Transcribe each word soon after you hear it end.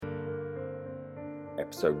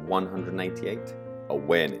episode 188,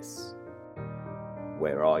 Awareness.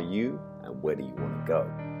 Where are you and where do you want to go?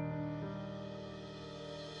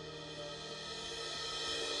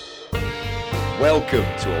 Welcome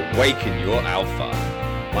to Awaken Your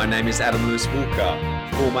Alpha. My name is Adam Lewis Walker,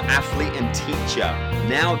 former athlete and teacher,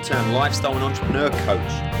 now turned lifestyle and entrepreneur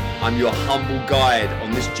coach. I'm your humble guide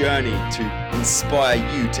on this journey to inspire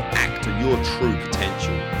you to act on your true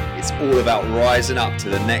potential. It's all about rising up to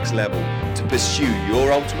the next level to pursue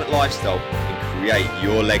your ultimate lifestyle and create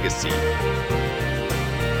your legacy.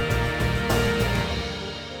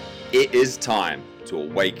 It is time to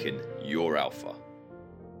awaken your alpha.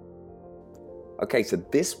 Okay, so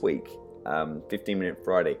this week, 15-minute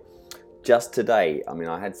Friday, just today,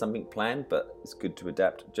 I had something planned, but it's good to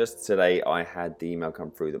adapt. Just today, I had the email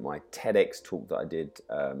come through that my TEDx talk that I did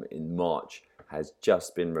in March has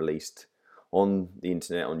just been released on the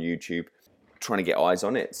internet, on YouTube, trying to get eyes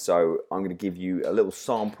on it. So I'm going to give you a little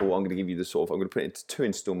sample. I'm going to give you I'm going to put it into 2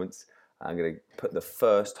 installments. I'm going to put the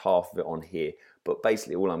first half of it on here. But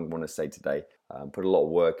basically all I'm going to say today, put a lot of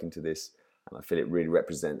work into this, and I feel it really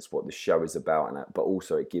represents what the show is about, but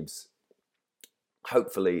also it gives,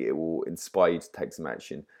 hopefully it will inspire you to take some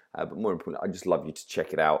action. But more importantly, I just love you to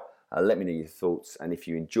check it out. Let me know your thoughts, and if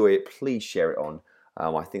you enjoy it, please share it on.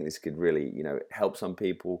 I think this could really, help some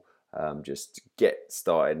people just get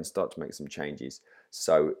started and start to make some changes.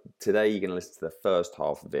 So today you're going to listen to the first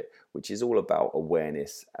half of it, which is all about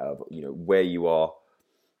awareness of, where you are,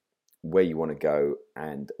 where you want to go,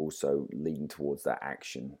 and also leading towards that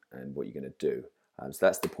action and what you're going to do. So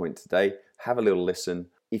that's the point today. Have a little listen.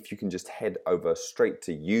 If you can just head over straight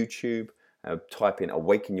to YouTube, type in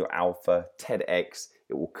Awaken Your Alpha TEDx,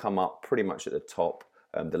 it will come up pretty much at the top.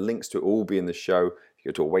 The links to it will all be in the show. If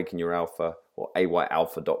you go to Awaken Your Alpha or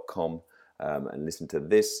ayalpha.com and listen to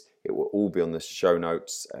this, it will all be on the show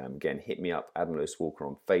notes. Again, hit me up, Adam Lewis Walker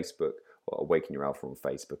on Facebook, or Awaken Your Alpha on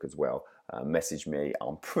Facebook as well. Message me.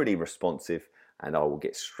 I'm pretty responsive, and I will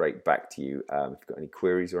get straight back to you if you've got any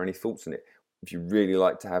queries or any thoughts on it. If you really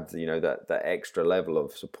like to have that extra level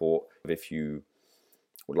of support, if you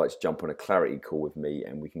would like to jump on a clarity call with me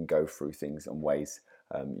and we can go through things and ways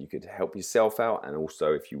you could help yourself out, and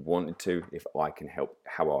also if you wanted to,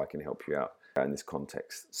 how I can help you out in this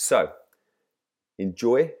context. So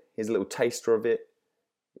enjoy. Here's a little taster of it.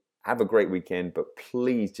 Have a great weekend, but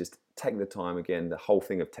please just take the time. Again, the whole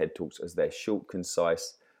thing of TED Talks, as they're short,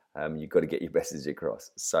 concise, you've got to get your message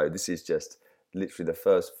across. So this is just literally the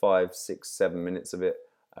first 5, 6, 7 minutes of it.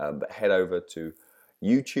 But head over to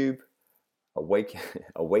YouTube,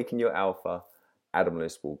 Awaken Your Alpha, Adam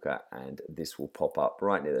Lewis Walker, and this will pop up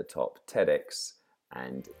right near the top, TEDx,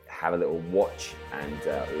 and have a little watch and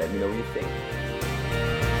let me know what you think.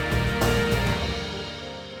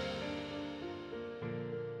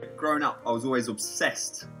 Growing up, I was always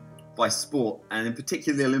obsessed by sport, and in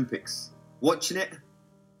particular the Olympics. Watching it,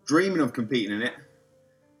 dreaming of competing in it.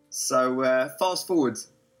 So fast forward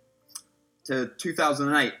to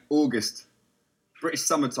 2008, August, British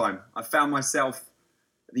summertime. I found myself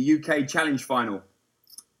at the UK Challenge Final.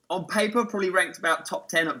 On paper, probably ranked about top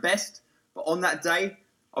 10 at best, but on that day,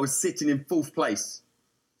 I was sitting in 4th place.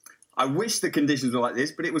 I wish the conditions were like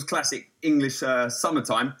this, but it was classic English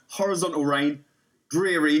summertime, horizontal rain,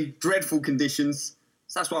 dreary, dreadful conditions.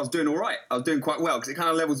 So that's why I was doing all right. I was doing quite well because it kind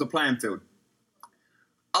of levels the playing field.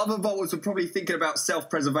 Other vaulters were probably thinking about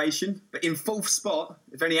self-preservation, but in 4th spot,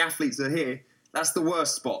 if any athletes are here, that's the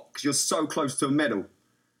worst spot because you're so close to a medal.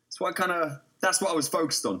 That's what I was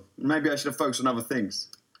focused on. Maybe I should have focused on other things.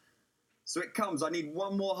 So it comes, I need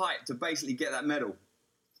one more height to basically get that medal.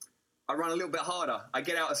 I run a little bit harder. I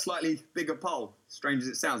get out a slightly bigger pole, strange as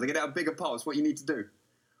it sounds. I get out a bigger pole, it's what you need to do.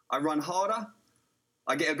 I run harder,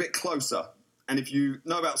 I get a bit closer. And if you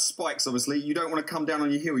know about spikes, obviously, you don't want to come down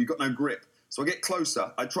on your heel, you've got no grip. So I get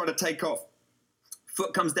closer, I try to take off.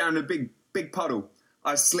 Foot comes down in a big puddle.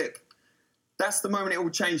 I slip. That's the moment it all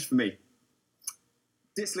changed for me.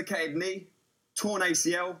 Dislocated knee, torn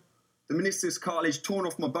ACL, the meniscus cartilage torn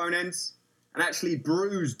off my bone ends, and actually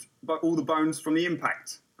bruised by all the bones from the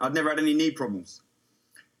impact. I'd never had any knee problems.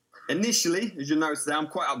 Initially, as you'll notice there, I'm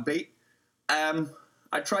quite upbeat.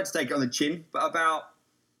 I tried to take it on the chin, but about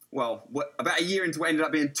a year into it ended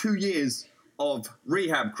up being 2 years of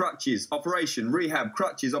rehab, crutches, operation, rehab,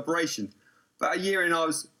 crutches, operation. About a year in, I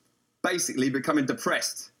was basically becoming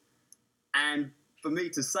depressed. And for me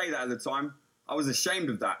to say that at the time, I was ashamed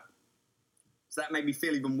of that. So that made me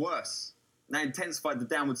feel even worse. And that intensified the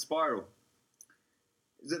downward spiral.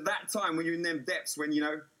 It was at that time when you're in them depths, when,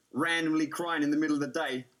 randomly crying in the middle of the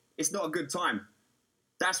day, it's not a good time.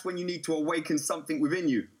 That's when you need to awaken something within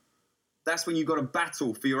you. That's when you've got to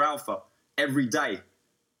battle for your alpha. every day.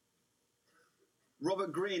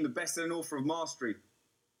 Robert Greene, the best-selling author of Mastery,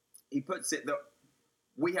 he puts it that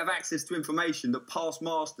we have access to information that past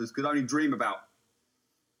masters could only dream about.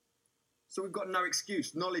 So we've got no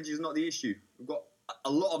excuse. Knowledge is not the issue. We've got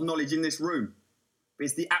a lot of knowledge in this room, but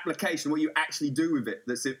it's the application, what you actually do with it,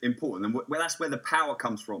 that's important, and that's where the power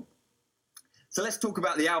comes from. So let's talk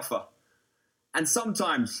about the alpha. And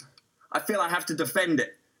sometimes I feel I have to defend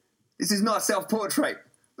it. This is not a self-portrait,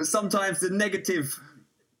 but sometimes the negative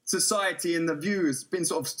society and the view has been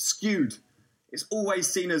sort of skewed. It's always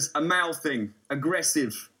seen as a male thing,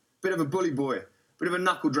 aggressive, bit of a bully boy, bit of a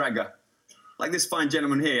knuckle dragger, like this fine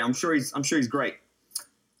gentleman here. I'm sure he's great.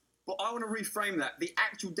 But I want to reframe that. The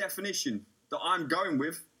actual definition that I'm going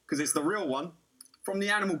with, because it's the real one, from the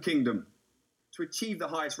animal kingdom, to achieve the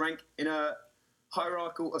highest rank in a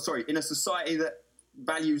in a society that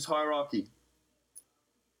values hierarchy.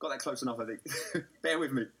 Got that close enough, I think. Bear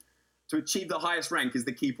with me. To achieve the highest rank is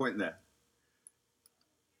the key point there.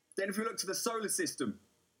 Then if we look to the solar system,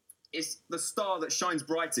 it's the star that shines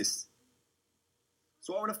brightest.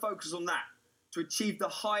 So I want to focus on that, to achieve the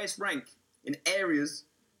highest rank in areas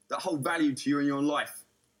that hold value to you in your life,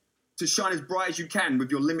 to shine as bright as you can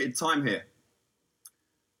with your limited time here.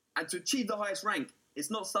 And to achieve the highest rank, it's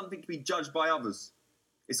not something to be judged by others.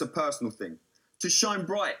 It's a personal thing. To shine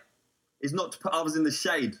bright is not to put others in the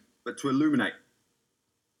shade, but to illuminate.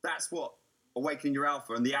 That's what awakening your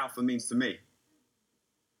alpha and the alpha means to me.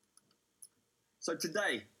 So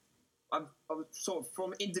today, I've sort of,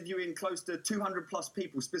 from interviewing close to 200 plus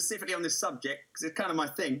people specifically on this subject, because it's kind of my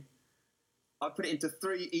thing, I've put it into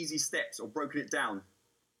 3 easy steps, or broken it down.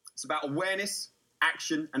 It's about awareness,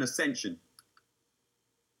 action, and ascension.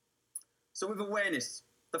 So with awareness,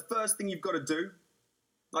 the first thing you've got to do,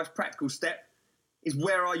 nice practical step, is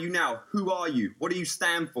where are you now? Who are you? What do you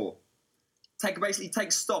stand for? Basically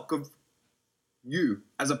take stock of you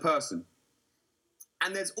as a person.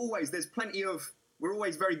 And there's plenty of, we're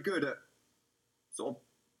always very good at sort of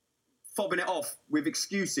fobbing it off with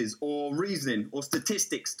excuses or reasoning or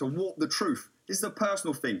statistics to warp the truth. This is a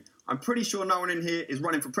personal thing. I'm pretty sure no one in here is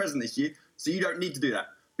running for president this year, so you don't need to do that.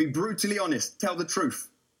 Be brutally honest. Tell the truth.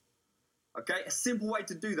 Okay? A simple way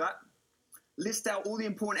to do that, list out all the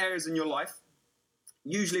important areas in your life.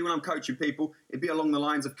 Usually when I'm coaching people, it'd be along the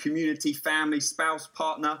lines of community, family, spouse,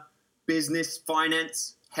 partner, business,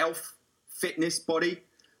 finance, health, fitness, body.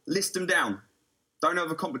 List them down. Don't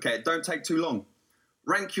overcomplicate it. Don't take too long.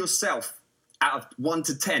 Rank yourself out of 1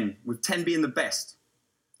 to 10, with 10 being the best.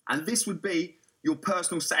 And this would be your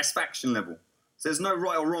personal satisfaction level. So there's no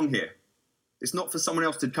right or wrong here. It's not for someone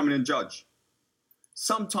else to come in and judge.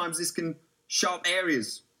 Sometimes this can show up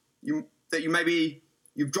areas that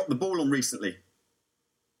you've dropped the ball on recently.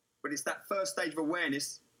 But it's that first stage of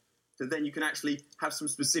awareness that then you can actually have some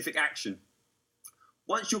specific action.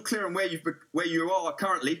 Once you're clear on where you are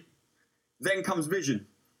currently, then comes vision.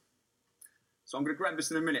 So I'm going to grab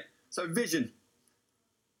this in a minute. So vision.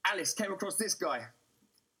 Alice came across this guy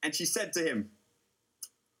and she said to him,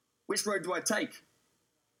 "Which road do I take?"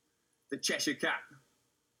 The Cheshire Cat.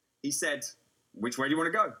 He said, "Which way do you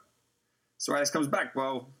want to go?" So Alice comes back,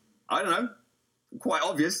 "Well, I don't know. Quite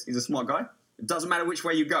obvious." He's a smart guy. It doesn't matter which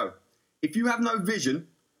way you go. If you have no vision,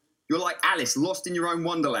 you're like Alice, lost in your own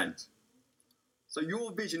wonderland. So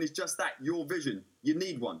your vision is just that, your vision. You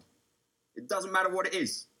need one. It doesn't matter what it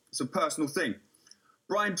is. It's a personal thing.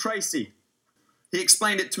 Brian Tracy, he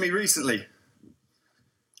explained it to me recently.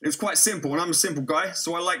 It was quite simple, and I'm a simple guy,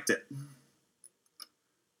 so I liked it.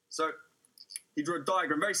 So he drew a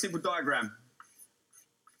diagram, very simple diagram.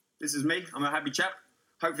 This is me. I'm a happy chap.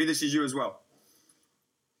 Hopefully this is you as well.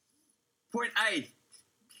 Point A,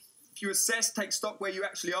 if you assess, take stock where you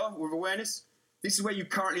actually are with awareness, this is where you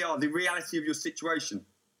currently are, the reality of your situation.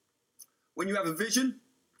 When you have a vision,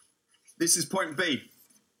 this is point B.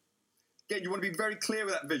 Again, you want to be very clear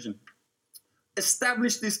with that vision.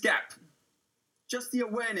 Establish this gap. Just the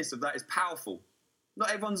awareness of that is powerful.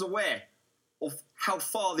 Not everyone's aware of how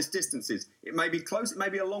far this distance is. It may be close, it may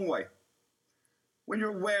be a long way. When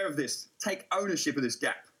you're aware of this, take ownership of this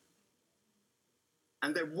gap.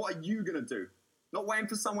 And then what are you going to do? Not waiting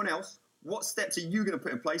for someone else. What steps are you going to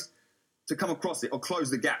put in place to come across it or close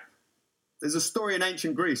the gap? There's a story in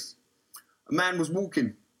ancient Greece. A man was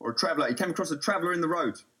walking, or a traveler. He came across a traveler in the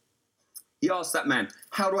road. He asked that man,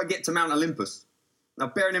 "How do I get to Mount Olympus?" Now,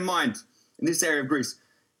 bearing in mind, in this area of Greece,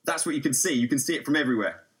 that's what you can see. You can see it from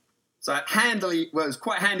everywhere. So it was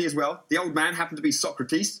quite handy as well. The old man happened to be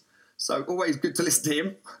Socrates, so always good to listen to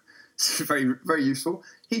him. It's very, very useful.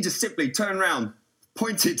 He just simply turned around,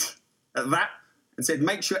 pointed at that, and said,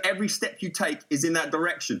 "Make sure every step you take is in that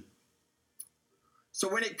direction."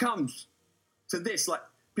 So when it comes to this. Like,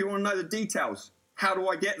 people want to know the details. How do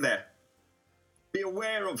I get there? Be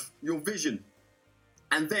aware of your vision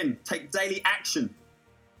and then take daily action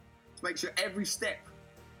to make sure every step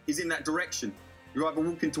is in that direction. You're either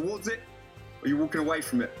walking towards it or you're walking away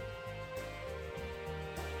from it.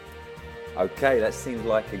 Okay, that seems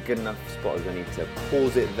like a good enough spot. I'm going to need to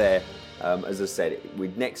pause it there. As I said,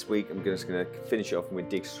 next week I'm just going to finish it off and we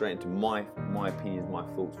dig straight into my opinions, my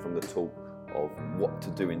thoughts from the talk of what to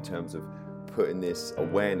do in terms of putting this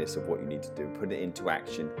awareness of what you need to do, putting it into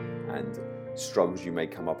action, and struggles you may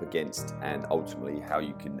come up against, and ultimately how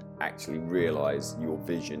you can actually realize your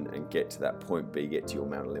vision and get to that point B, get to your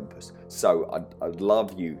Mount Olympus. So I'd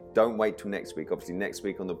love you. Don't wait till next week. Obviously next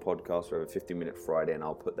week on the podcast we have a 15-minute Friday and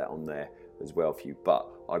I'll put that on there as well for you. But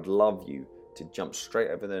I'd love you to jump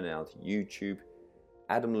straight over there now to YouTube,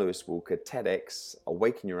 Adam Lewis Walker, TEDx,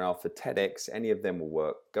 Awaken Your Alpha, TEDx, any of them will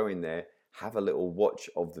work. Go in there, have a little watch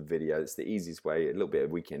of the video. It's the easiest way, a little bit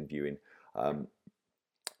of weekend viewing.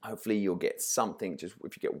 Hopefully you'll get something, just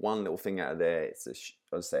if you get one little thing out of there, it's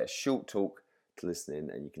a short talk to listen in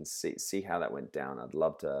and you can see how that went down. I'd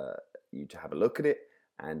love you to have a look at it,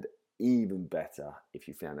 and even better if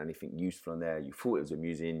you found anything useful in there, you thought it was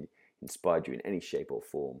amusing, inspired you in any shape or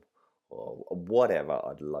form or whatever,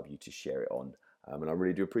 I'd love you to share it on. And I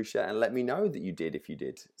really do appreciate it, and let me know that you did if you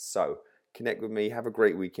did. So connect with me, have a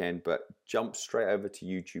great weekend, but jump straight over to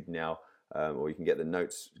YouTube now. Or you can get the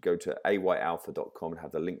notes, go to ayalpha.com and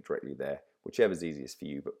have the link directly there, whichever's easiest for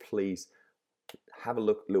you. But please have a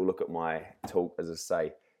little look at my talk. As I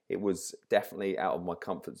say, it was definitely out of my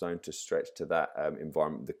comfort zone to stretch to that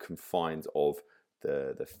environment, the confines of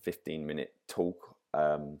the 15-minute talk.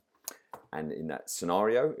 And in that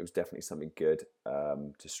scenario, it was definitely something good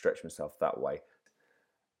to stretch myself that way.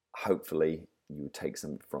 Hopefully you will take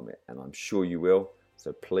something from it, and I'm sure you will.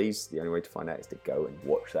 So please, the only way to find out is to go and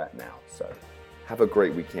watch that now. So have a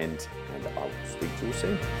great weekend, and I'll speak to you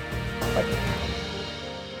soon. Bye.